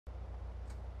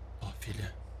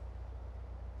filha.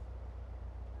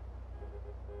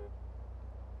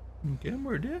 Não quer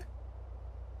morder?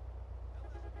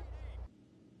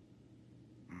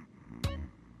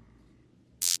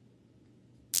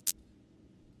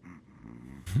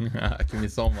 Que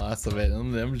missão massa, velho. Eu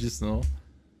não lembro disso, não.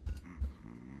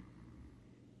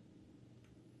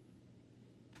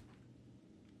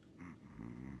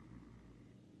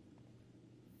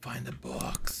 Find the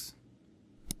box.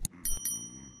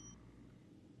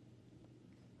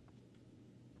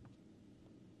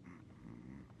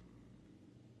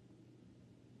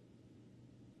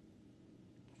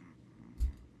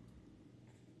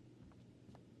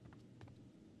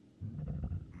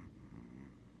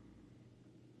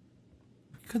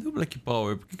 Cadê o Black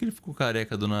Power? Por que ele ficou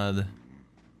careca do nada?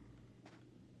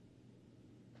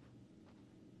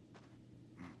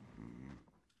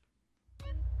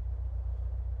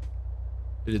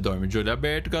 Ele dorme de olho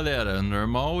aberto, galera.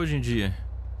 Normal hoje em dia.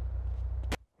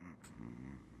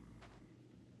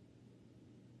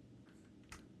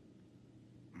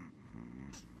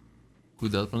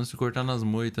 Cuidado pra não se cortar nas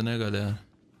moitas, né, galera?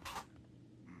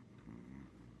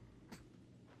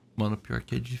 Mano, pior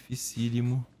que é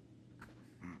dificílimo.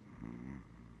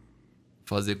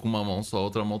 Fazer com uma mão só, a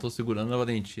outra mão tô segurando a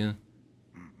Valentina.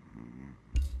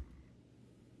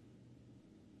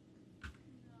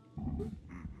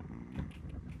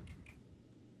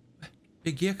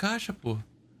 Peguei a caixa, pô.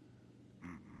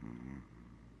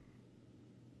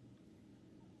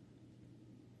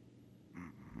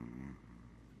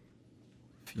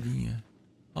 Filhinha.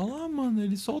 Olha lá, mano,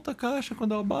 ele solta a caixa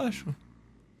quando eu abaixo.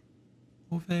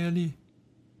 Ô, velho ali.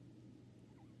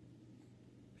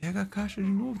 Pega a caixa de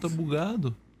novo, tá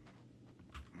bugado.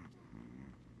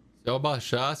 Se eu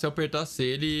abaixar, se eu apertar C,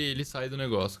 ele sai do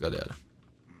negócio, galera.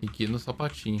 Aqui no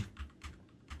sapatinho.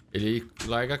 Ele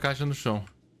larga a caixa no chão.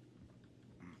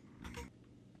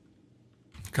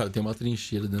 Cara, tem uma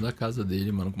trincheira dentro da casa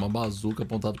dele, mano, com uma bazuca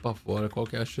apontada pra fora. Qual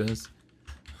que é a chance?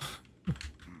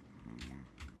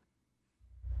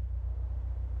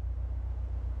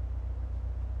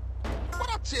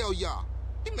 What I tell y'all?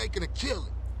 He making a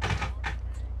killing.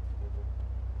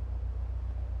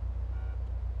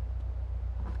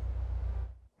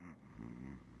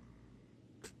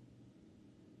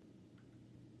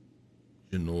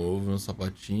 De novo, no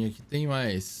sapatinho. Aqui tem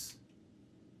mais.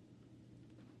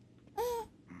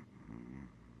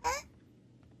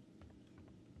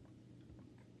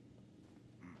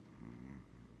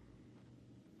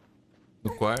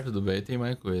 No quarto do velho tem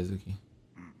mais coisa aqui.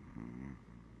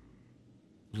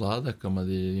 Do lado da cama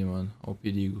dele ali, mano. Olha o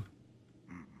perigo.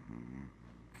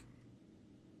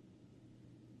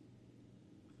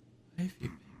 Aí,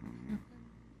 filho.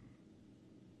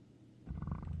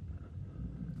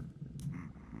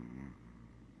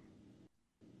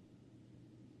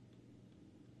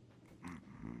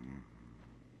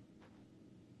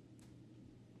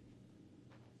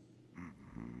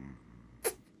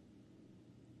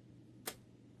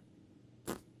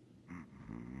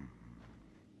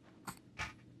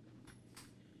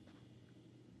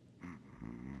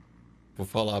 Vou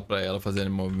falar pra ela fazer a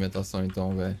movimentação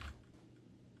então, velho.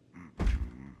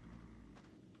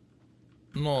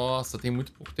 Nossa, tem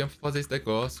muito pouco tempo pra fazer esse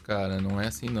negócio, cara. Não é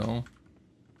assim, não.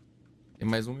 Tem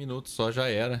mais 1 minuto só, já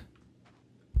era.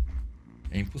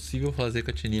 É impossível fazer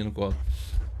com a Tininha no colo.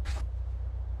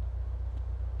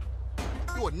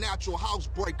 You a natural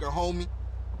housebreaker, homie.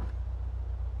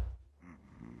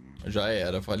 Já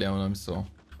era, falhamos na missão.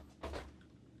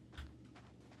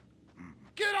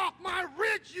 Get off my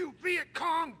ridge, you Viet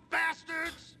Cong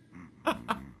bastards!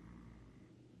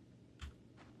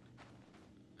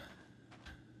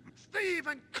 Thief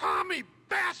and commie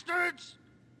bastards!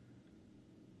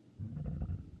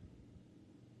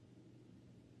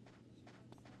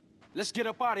 Let's get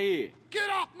up out of here. Get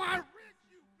off my ridge,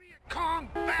 you Viet Cong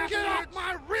bastards! Get off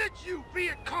my ridge, you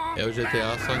Viet Cong É o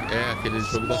GTA, só é aquele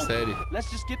jogo da série. Let's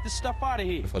just get this stuff out of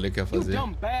here. Eu falei que ia You fazer.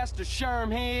 dumb bastard,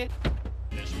 Shermhead.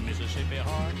 This Mississippi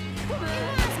heart.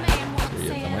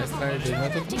 Eu ia tá mais tarde,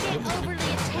 mas tô tranquilo.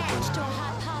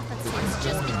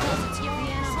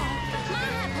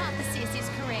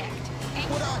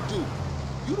 What I do?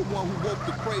 You the one who woke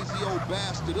the crazy old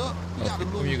bastard up. You got a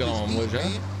little comigo lá, amor, já?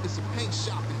 man. It's a paint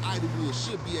shop in Idlewood.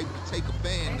 Should be able to take a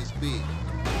van this big.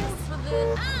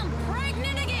 I'm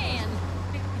pregnant again.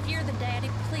 If you're the daddy,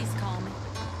 please call me.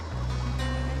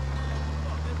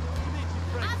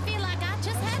 I feel like I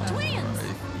just had twins.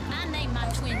 I named my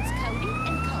twins Cody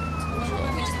and Colt,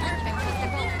 which is perfect because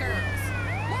they're both girls.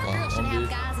 More girls should have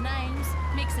guys' names.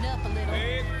 Mix it up a little.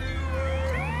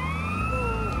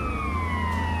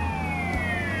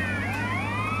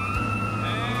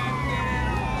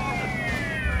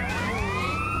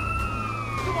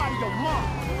 your mom.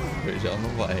 Hoje ela não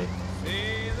vai.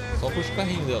 Só puxa o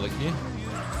carrinho dela aqui.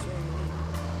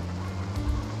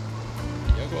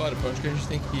 E agora? Pra onde que a gente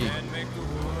tem que ir?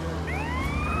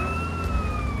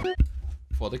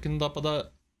 Foda que não dá pra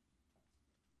dar...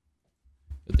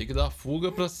 Eu tenho que dar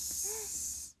fuga pra...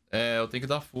 É, eu tenho que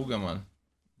dar fuga, mano.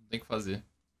 Não tem o que fazer.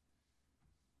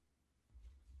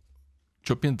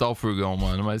 Deixa eu pintar o furgão,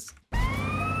 mano, mas...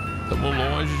 Estamos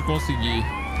longe de conseguir.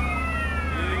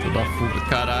 Deixa eu dar fuga.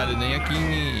 Caralho, nem aqui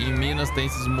em Minas tem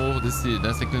esses morros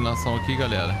dessa inclinação aqui,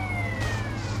 galera.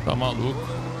 Tá maluco?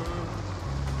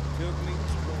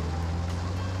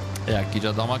 É, aqui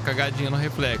já dá uma cagadinha no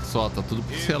reflexo, ó. Tá tudo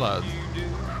pixelado.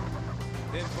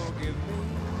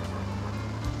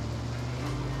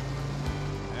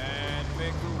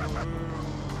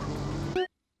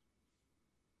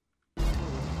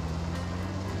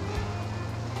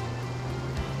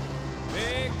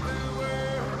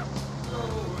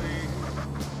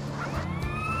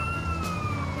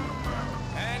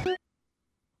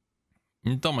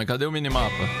 Então, mas cadê o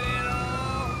minimapa?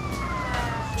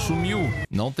 Sumiu.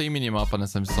 Não tem minimapa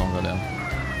nessa missão, galera.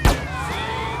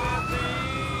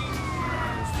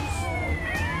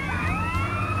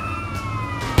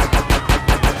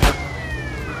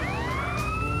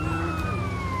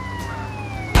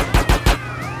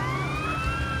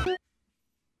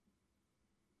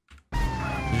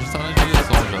 A gente tá na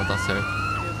direção já, tá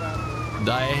certo.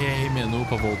 Dá RR menu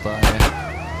pra voltar, né?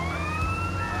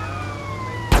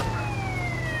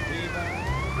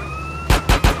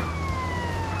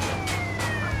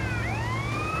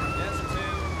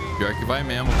 Pior que vai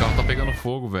mesmo, o carro tá pegando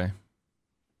fogo, velho.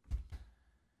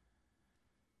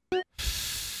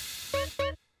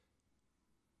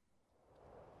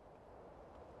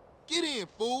 Get in,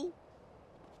 fool.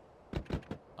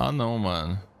 Ah, não,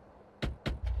 mano.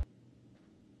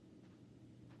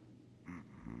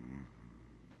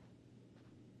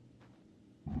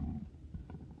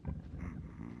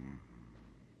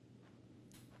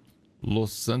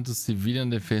 Los Santos Civilian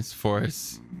Defense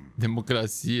Force.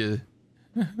 Democracia.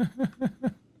 Ai,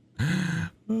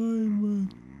 mano.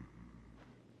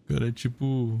 O cara é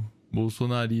tipo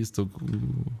bolsonarista, o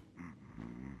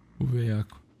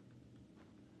veiaco.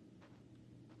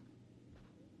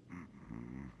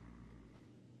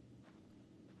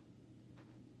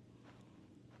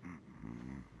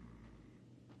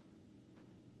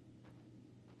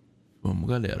 Vamos,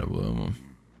 galera, vamos.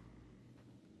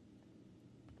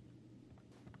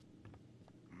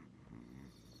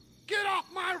 Get off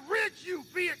my ridge, you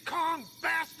Viet Cong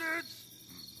bastards!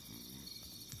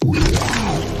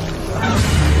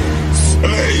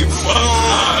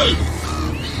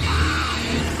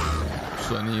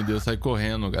 Soninho Deus sai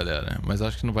correndo, galera. Mas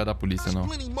acho que não vai dar polícia, não.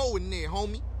 Plenty more in there,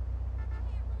 homie.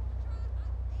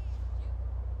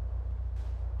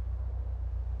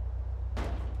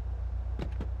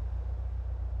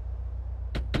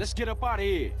 Let's get up out of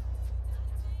here.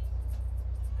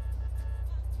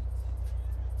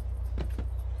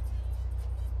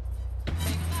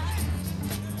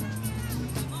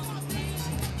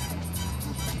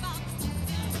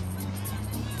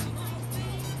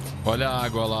 Olha a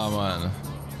água lá, mano.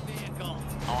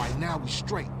 All right, now we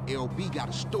straight. LB got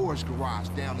a storage garage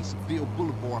down in Seville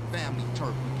Boulevard, family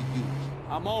turf we can use.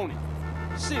 I'm on it.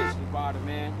 Seriously, Ryder,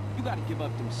 man. You gotta give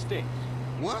up them sticks.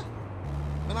 What?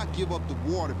 Man, I give up the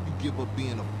water if you give up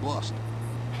being a buster.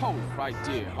 Hold it right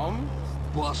there, homie.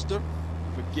 Buster?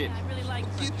 Forget it.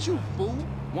 Forget you, fool.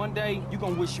 One day, you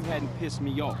gonna wish you hadn't pissed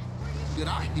me off. Did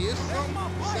I hear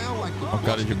something? Sound like the Ó o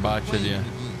cara de bate ali.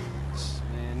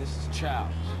 Man, this is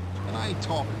childish. And I ain't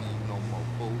talking to you no more,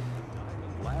 fool.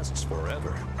 Lasts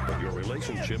forever, but your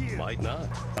relationship might not.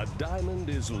 A diamond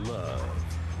is love,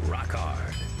 rock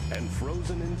hard, and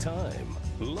frozen in time.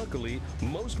 Luckily,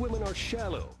 most women are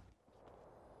shallow.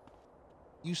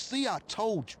 You see, I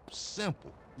told you.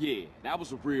 Simple. Yeah, that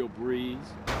was a real breeze.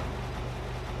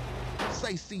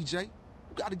 Say, CJ, you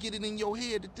gotta get it in your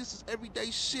head that this is everyday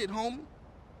shit, homie.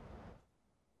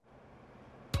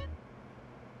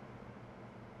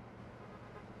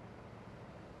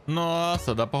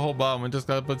 Nossa, dá pra roubar. Muitas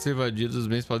casas podem ser invadidas, os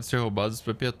bens podem ser roubados dos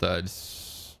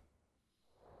proprietários.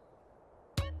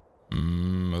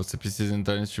 Você precisa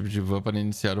entrar nesse tipo de van para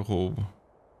iniciar o roubo.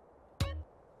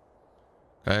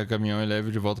 Carrega o caminhão e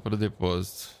leve de volta para o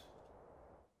depósito.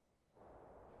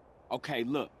 Okay,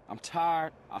 look, I'm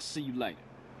tired. I'll see you later.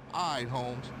 All right,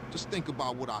 Holmes. Just think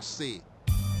about what I said.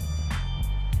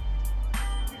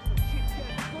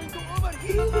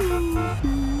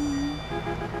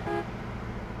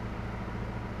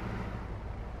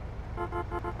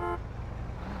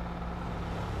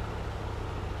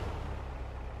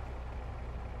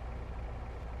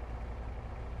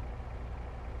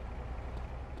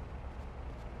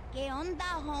 ¿Qué onda,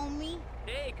 homie?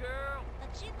 Hey, girl. The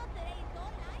chico today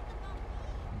don't like about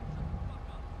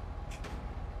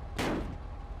me.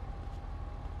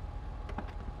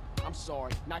 I'm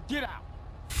sorry. Now get out.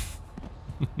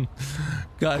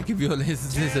 Cara, que violência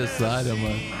desnecessária,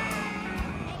 mano.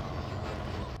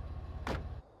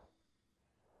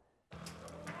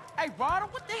 Hey, Ryder,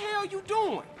 what the hell you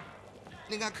doing?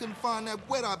 Nigga, I couldn't find that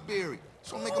wet I buried,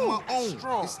 so I'm making my own.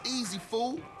 Strong. It's easy,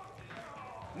 fool.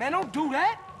 Man, don't do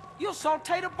that. You'll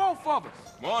saute the both of us.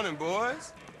 Morning,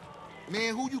 boys.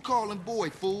 Man, who you calling boy,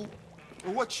 fool?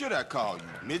 Well, what should I call you,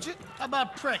 midget? How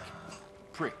about prick?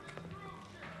 Prick.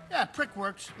 Yeah, prick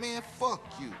works. Man, fuck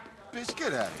you. Bitch,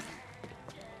 get out of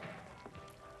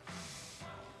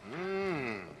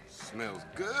here. Smells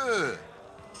good.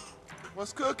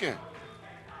 What's cooking?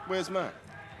 Where's mine?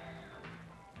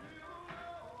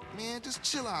 Man, just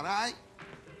chill out, all right?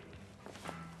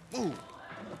 Move.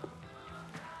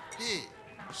 Yeah,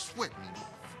 sweat me.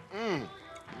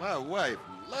 My wife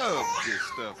loves this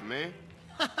stuff, man.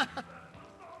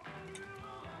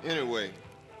 Anyway,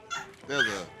 there's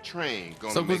a train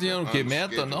gonna Só make cozinhando an o quê?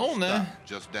 Meta? unscheduled Não, né? stop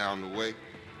just down the way.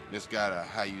 It's got a,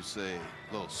 how you say,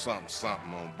 little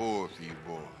something on board for you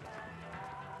boys.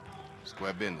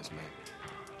 Square business, man.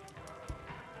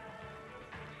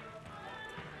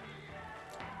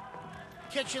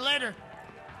 Catch you later,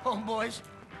 homeboys.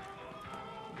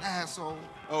 Asshole.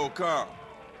 Oh, Carl,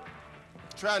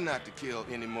 try not to kill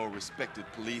any more respected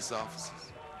police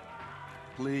officers.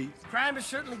 Please. Crime has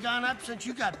certainly gone up since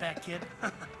you got back, kid.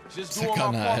 Just doing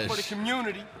my part for the Sacanagem.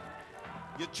 community.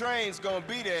 Your train's gonna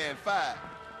be there in 5.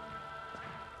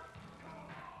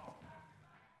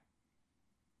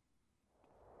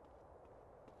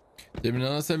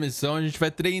 Terminando essa missão, a gente vai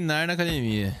treinar na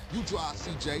academia. You drive,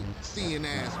 CJ. Seeing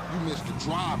as you missed the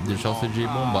drive. Deixar o CJ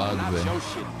bombado, Not velho. your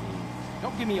shit, dude.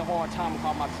 Don't give me a hard time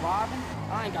about my driving.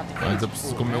 I ain't got the Antes eu energy preciso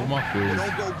for it, comer man. alguma coisa.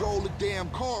 Don't go roll the damn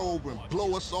car over and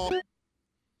blow us all.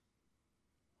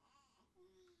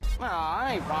 Nah,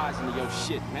 I ain't rising to your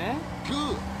shit, man.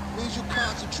 Good. Means you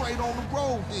concentrate on the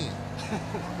road then.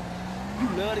 You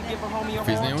love to give a homie a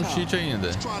Fiz hard nenhum time. cheat ainda.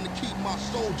 Just trying to keep my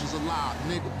soldiers alive,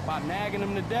 nigga. By nagging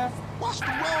them to death? Watch the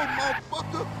road,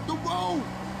 motherfucker. The road.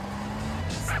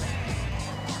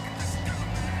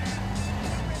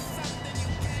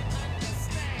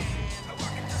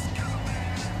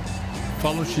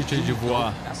 Fala um cheat aí de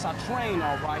voar. That's our train,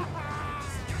 all right.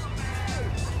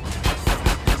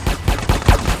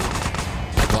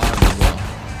 Vago, voar.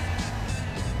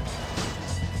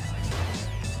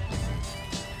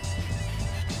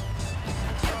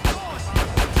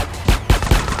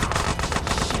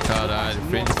 Caralho,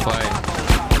 friendly fire.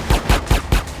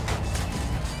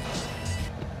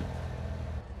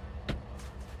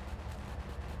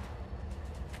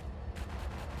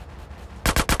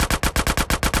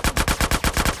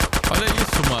 Olha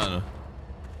isso, mano.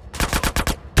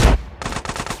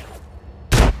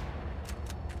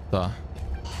 Tá.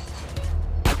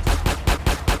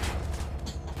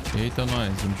 Eita,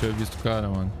 nós. Não tinha visto o cara,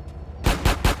 mano.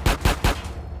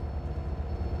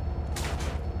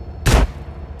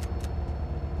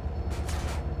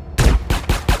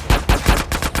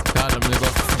 Cara, o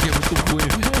negócio aqui é muito ruim,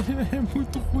 velho. É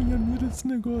muito ruim a mira desse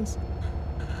negócio.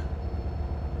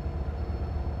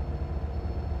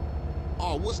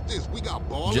 Oh, what's this? We got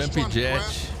ballers Jumpy trying to jet.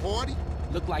 crash the party?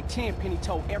 Look like Tenpenny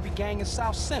told every gang in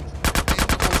South Central. And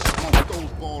we gonna smoke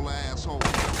those baller assholes.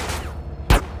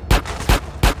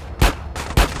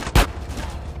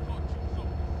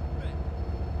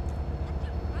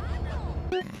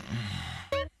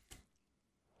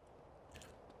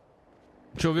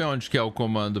 Deixa eu ver onde que é o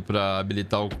comando pra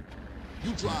habilitar o...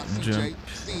 You drive, CJ.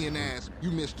 Seeing as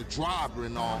you missed the driver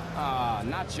and all.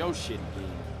 Not your shit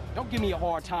again. Don't give me a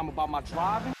hard time about my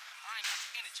driving. I ain't got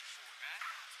the energy for it, man.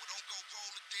 Well, don't go roll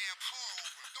the damn car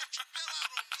over. Don't you bail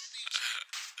out on me, CJ.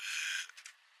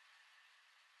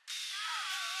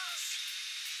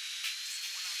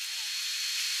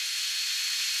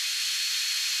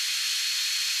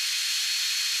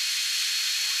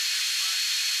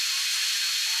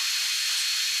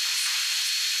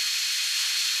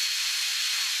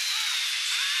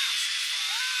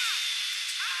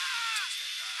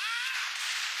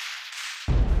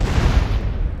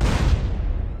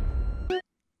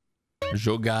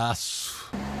 Jogaço.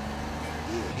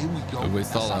 Here we go. Eu vou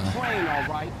That's our instalar. train, all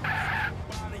right.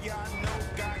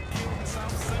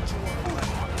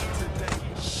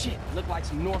 Shit, look like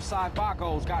some Northside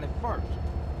Vagos got it first.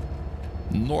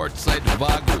 Northside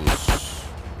Vagos.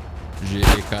 G,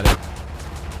 cara.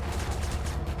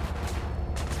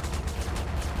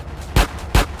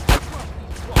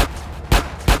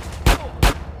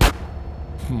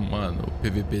 Mano, o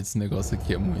PVP desse negócio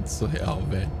aqui é muito surreal,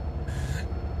 velho.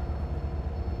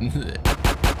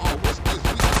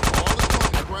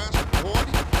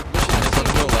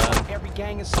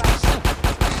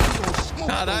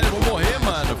 Caralho, eu vou morrer,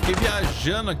 mano. Fiquei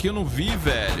viajando aqui, eu não vi,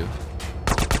 velho.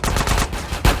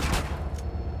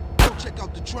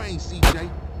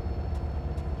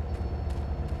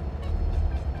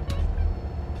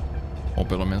 Bom,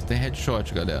 pelo menos tem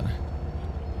headshot, galera.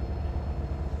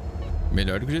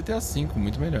 Melhor do que o GTA V,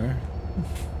 muito melhor.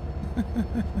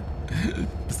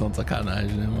 Estão de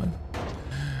sacanagem, né, mano?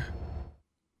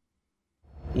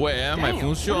 Ué, mas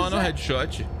funciona o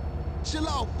headshot. Chill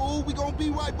out, fool. We gonna be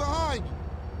right behind you.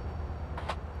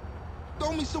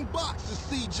 Throw me some boxes,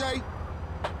 CJ.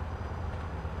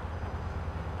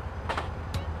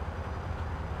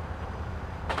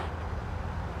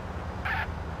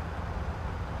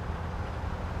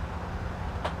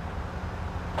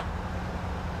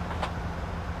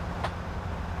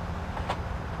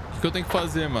 O que eu tenho que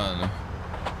fazer, mano?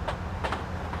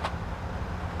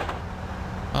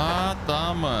 Ah,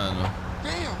 tá, mano.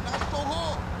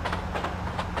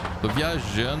 Tô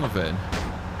viajando, velho.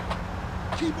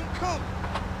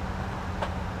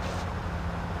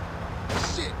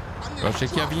 Eu achei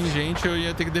que ia vir gente, eu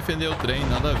ia ter que defender o trem,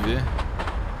 nada a ver.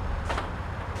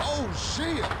 Oh,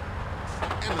 shit.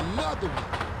 And another one.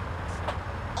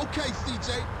 Okay,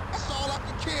 CJ. That's all I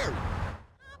can carry.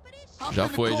 Já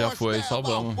foi, só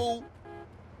vamos.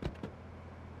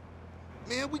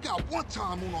 Man, we got one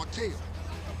time on our tail.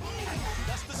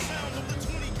 That's the sound of the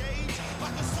 20 gauge.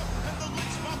 Like a sucker and the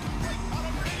licks about to break out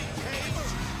of any cage.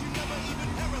 You never even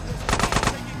heard of this.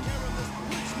 Taking care of this.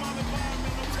 Licks my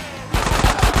environmental terror.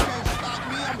 Can't stop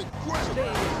me, I'm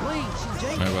incredible.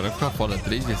 Agora vai ficar foda,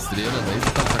 3 estrelas, aí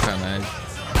você tá de sacanagem.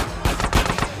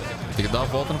 Tem que dar a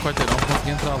volta no quarteirão pra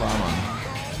conseguir entrar lá, mano.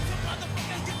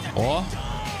 Ó.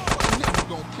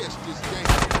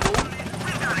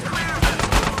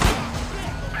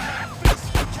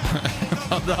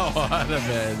 Da hora,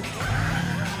 velho.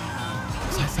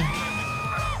 Sai, sai.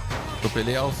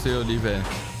 Atropelei ao seu ali, velho.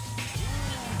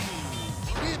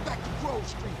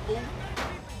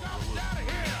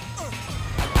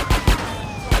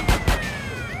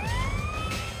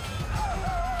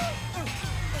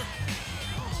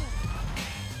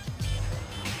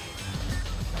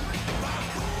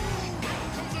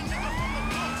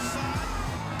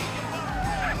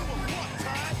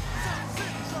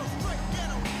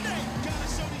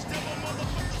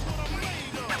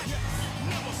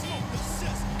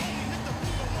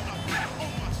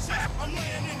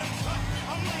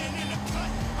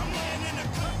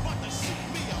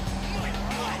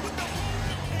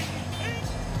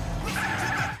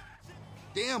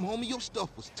 Damn, homie, your stuff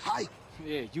was tight.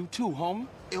 Yeah, you too, homie.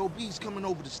 LB's coming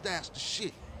over to stash the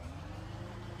shit.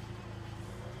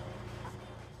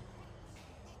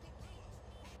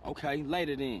 Okay,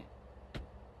 later then.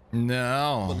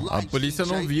 Não, a polícia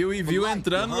não viu e viu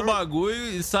entrando no bagulho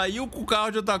e saiu com o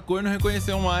carro de outra cor e não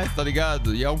reconheceu mais, tá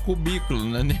ligado? E é um cubículo,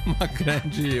 não é nem uma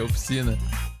grande oficina.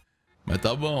 Mas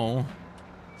tá bom.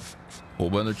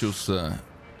 Roubando o tio Sam.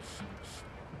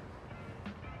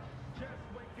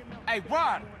 Hey,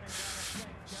 Rod!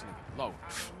 Low.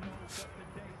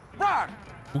 Rod!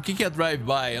 O que é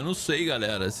drive-by? Eu não sei,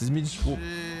 galera. Vocês me desculpem.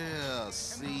 Yeah,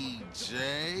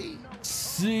 CJ.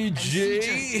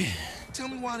 CJ? Tell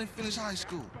me why I didn't finish high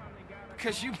school.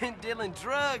 Because you've been dealing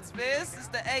drugs, man, since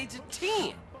the age of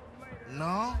 10.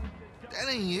 No, that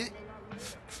ain't it.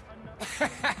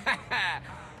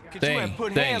 Could you have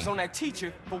put hands on that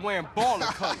teacher for wearing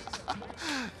baller colors?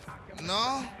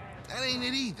 No, that ain't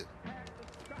it either.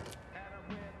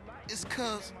 It's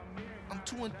cause I'm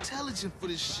too intelligent for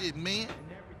this shit, man.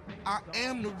 I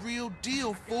am the real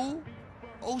deal, fool.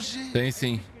 Oh shit. Tem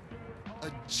sim.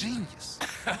 A genius.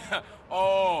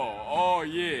 Oh,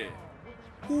 yeah.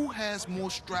 Who has more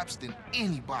straps than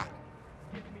anybody?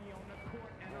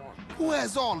 Who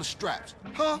has all the straps,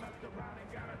 huh?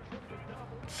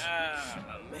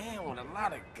 A man with a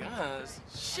lot of guns.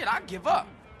 Shit, I give up.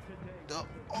 The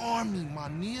army, my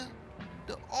nigga.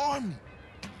 The army.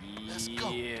 Let's go.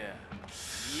 Yeah.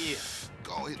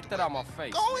 Go hit Get that out of my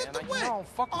face. Go man. hit the Like, way. you don't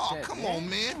fuck with that, come on,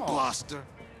 man. Come on. Buster.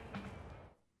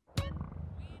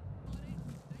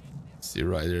 Esse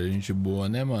Rider é gente boa,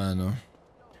 né, mano?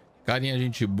 Carinha,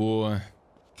 gente boa.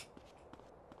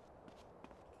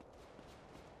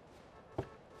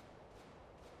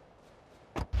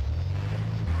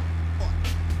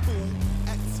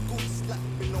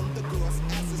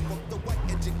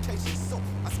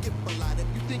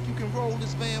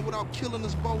 Killing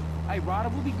us both. Hey, Ryder,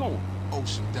 where we going?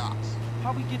 Ocean docks.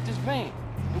 How we get this van?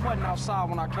 It wasn't outside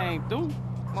when I came through.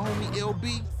 My homie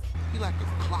LB, he like a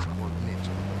clockwork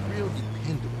ninja, real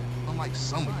dependable, unlike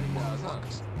some of you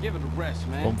motherfuckers. Give it a rest,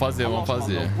 man. Vamos fazer, vamos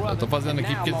fazer. Eu tô fazendo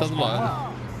aqui porque ele tá do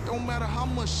lado. Don't matter how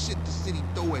much shit the city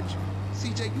throw at you.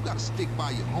 CJ, you gotta stick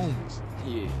by your homies.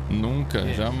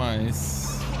 Nunca,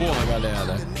 jamais. Porra,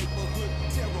 galera.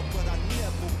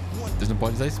 Vocês não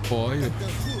podem dar spoiler.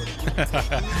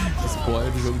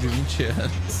 Spoiler do jogo de 20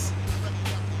 anos.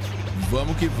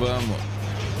 Vamos que vamos.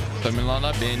 Estamos lá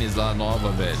na Benes, lá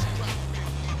nova, velho.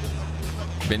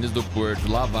 Benes do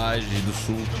Porto, Lavagem do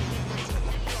Sul.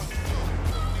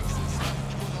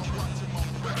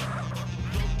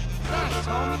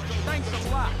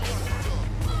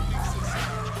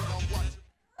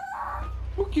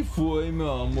 O que foi,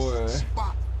 meu amor?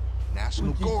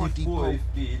 O que foi,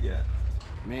 filha?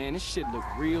 Man, this shit look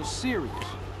real serious.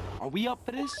 Are we up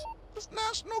for this? It's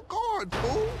National Guard,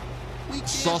 fool.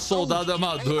 Só soldado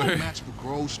amador.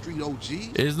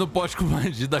 Eles não podem com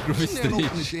bandido da Grove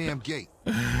Street.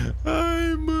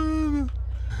 Ai, mano.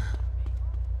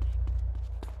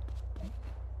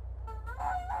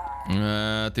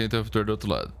 Ah, tem o interruptor do outro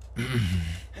lado.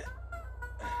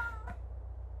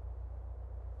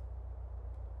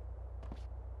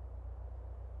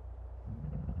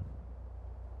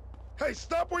 Hey,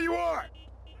 stop where you are!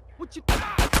 What you...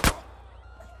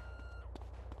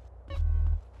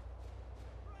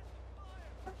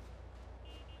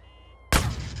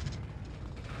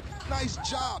 Nice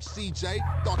job, CJ.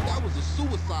 Thought that was a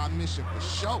suicide mission for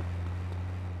sure.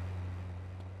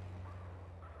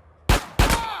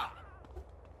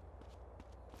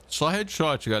 Só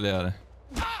headshot, galera.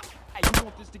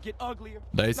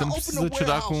 Daí você não precisa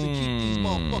tirar com...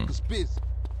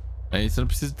 Aí você não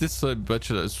precisa ter sub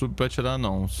pra tirar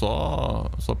não. Só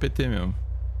PT mesmo.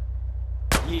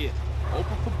 Yeah,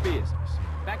 open for business.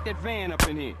 Back that van up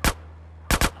in here.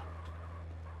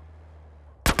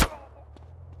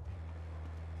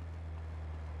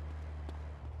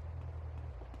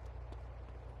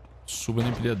 Suba na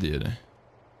empilhadeira.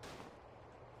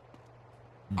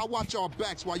 I watch our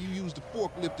backs while you use the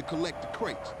forklift to collect the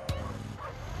crates.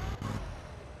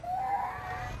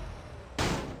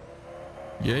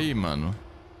 E aí, mano?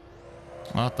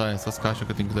 Ah, tá. Essas caixas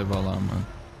que eu tenho que levar lá, mano.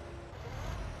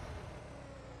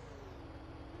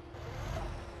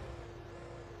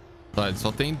 Tá, ele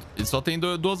só tem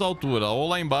duas alturas. Ou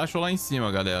lá embaixo ou lá em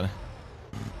cima, galera.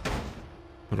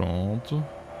 Pronto.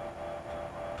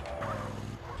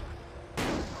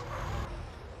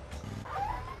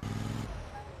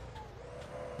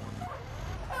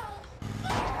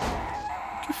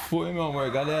 O que foi, meu amor?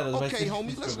 Galera, vai ser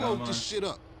homie, let's roll this shit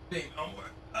up. Bem, meu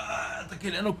amor. Ah, tá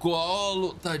querendo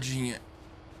colo, tadinha.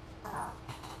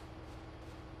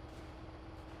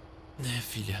 Né,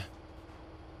 filha?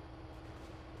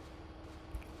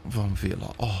 Vamos ver lá,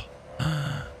 ó.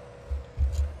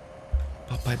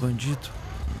 Papai bandido.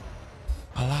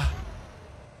 Olha lá.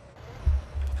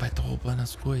 Papai tá roubando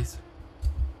as coisas.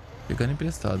 Pegando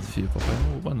emprestado, filho. Papai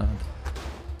não rouba nada.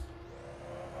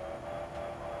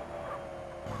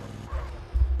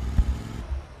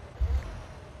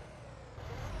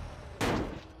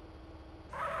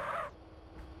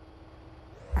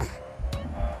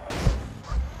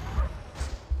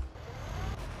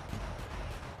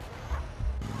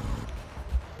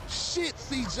 Shit,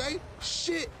 CJ.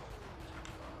 Shit.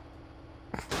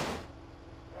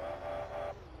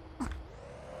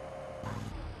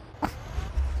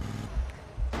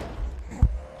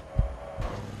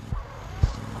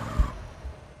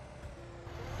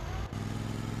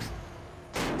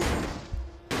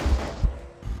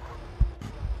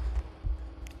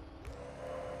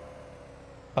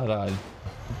 Caralho.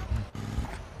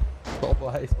 Só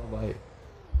vai.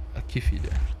 Aqui, filha.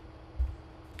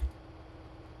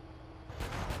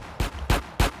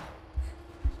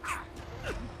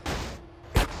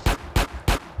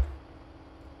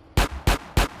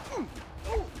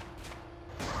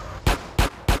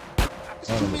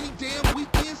 Too many damn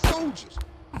weekend soldiers.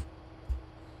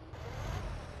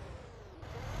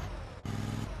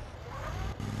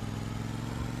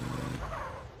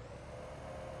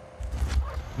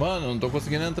 Mano, não tô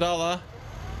conseguindo entrar lá.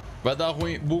 Vai dar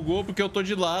ruim. Bugou porque eu tô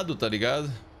de lado, tá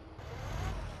ligado?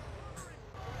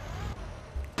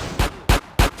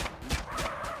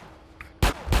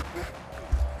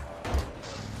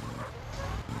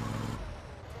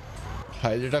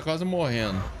 Ryder tá quase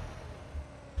morrendo.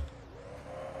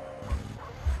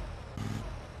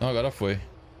 Não, agora foi.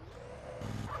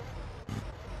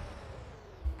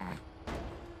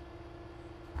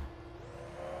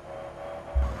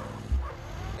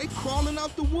 They crawling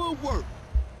out the woodwork.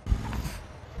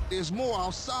 There's more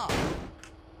outside.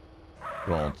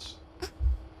 Pronto.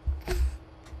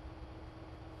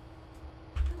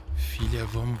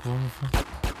 vamos.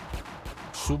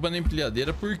 Suba na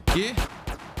empilhadeira, por quê?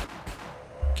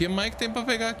 O que mais que tem pra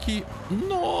pegar aqui?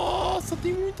 Nossa,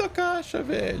 tem muita caixa,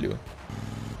 velho.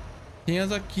 Tem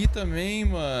as aqui também,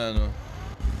 mano.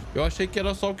 Eu achei que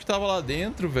era só o que tava lá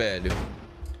dentro, velho.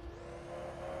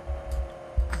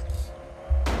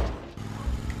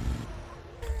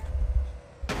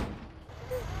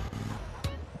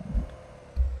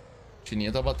 A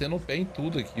Tininha tá batendo o pé em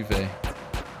tudo aqui, velho.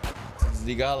 Se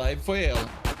desligar a live foi ela.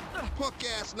 Punk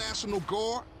ass National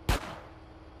Guard.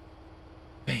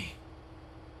 Vem.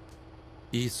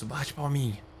 Isso, bate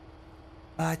palminha.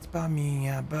 Bate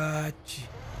palminha, bate.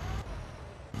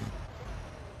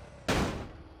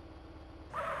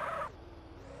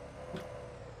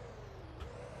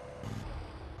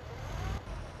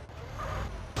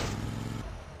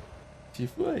 Que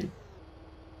foi?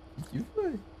 Que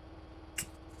foi?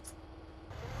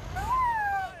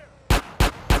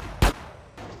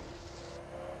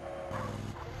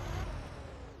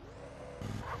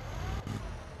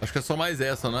 Acho que é só mais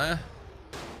essa, não é?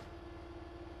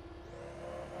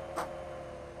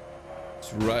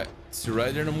 Se o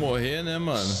Ryder não morrer, né,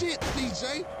 mano? Shit,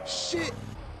 DJ. Shit.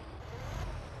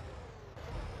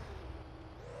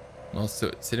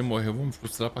 Nossa, se ele morrer, eu vou me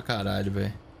frustrar pra caralho,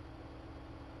 velho.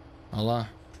 Olha lá.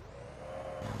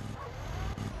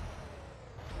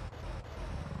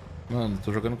 Mano,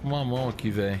 tô jogando com uma mão aqui,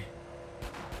 velho.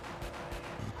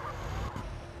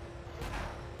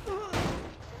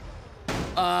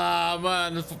 Ah,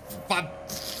 mano.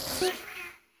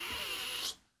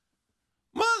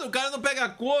 Mano, o cara não pega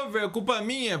cover, é culpa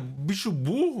minha. Bicho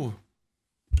burro.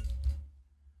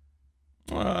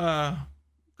 Ah,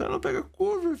 o cara não pega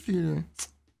cover, filho.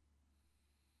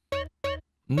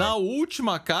 Na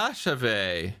última caixa,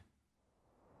 velho.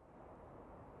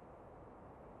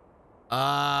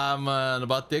 Ah, mano,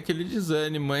 bater aquele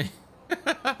desânimo, hein?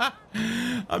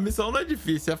 A missão não é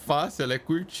difícil, é fácil, ela é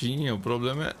curtinha. O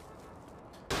problema é...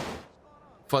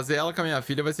 fazer ela com a minha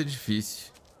filha vai ser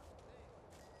difícil.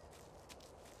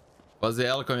 Fazer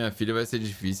ela com a minha filha vai ser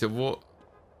difícil.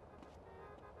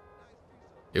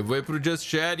 Eu vou ir pro Just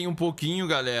Sharing um pouquinho,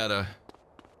 galera.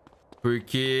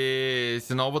 Porque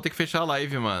senão eu vou ter que fechar a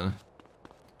live, mano.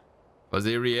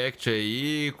 Fazer react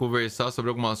aí, conversar sobre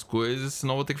algumas coisas,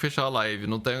 senão eu vou ter que fechar a live.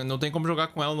 Não tem como jogar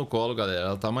com ela no colo, galera.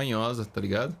 Ela tá manhosa, tá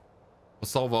ligado? Vou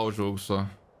salvar o jogo só.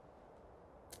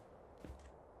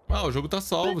 Ah, o jogo tá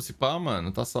salvo, se pá,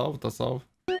 mano. Tá salvo, tá salvo.